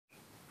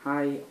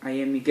Hi, I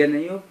am Migen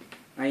Ejup.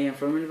 I am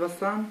from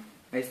Elbasan.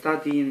 I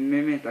study in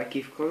Mehmet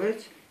Akif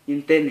College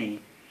in Tene.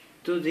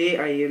 Today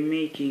I am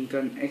making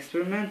an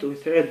experiment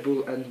with Red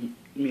Bull and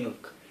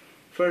milk.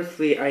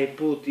 Firstly, I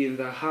put in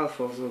the half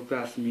of the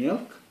glass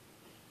milk.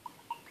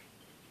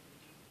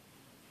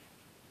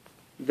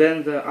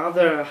 Then the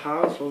other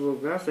half of the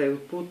glass I will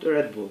put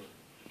Red Bull.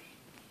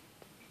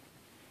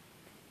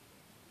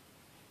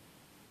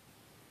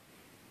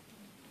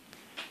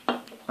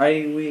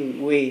 I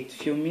will wait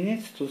few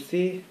minutes to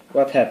see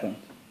what happened.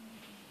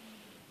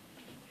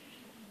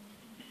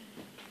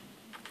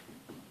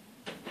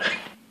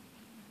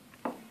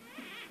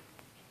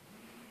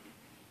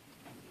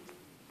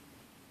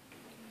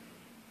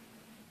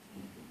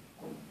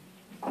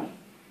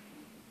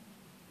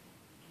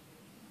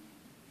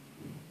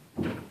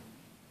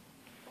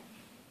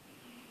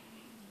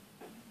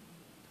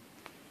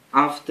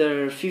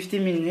 After 50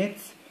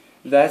 minutes,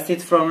 the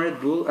acid from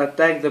Red Bull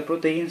attacked the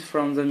proteins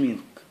from the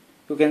milk.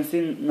 You can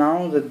see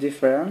now the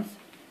difference.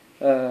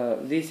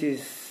 This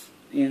is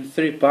in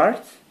 3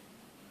 parts.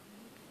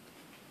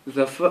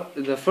 The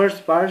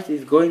first part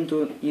is going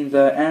to in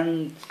the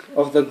end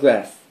of the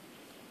glass.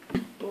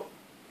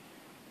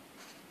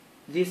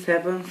 This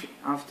happens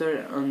after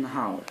an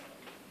hour.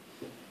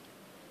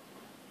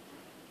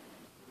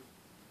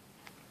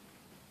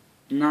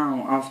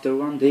 Now, after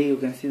 1 day, you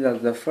can see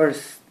that the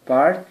first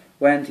part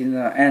went in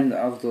the end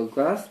of the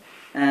glass,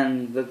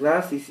 and the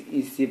glass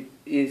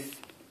is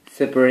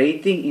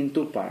separating in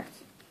 2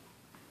 parts.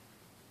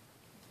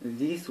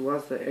 This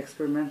was the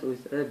experiment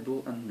with Red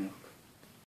Bull and milk.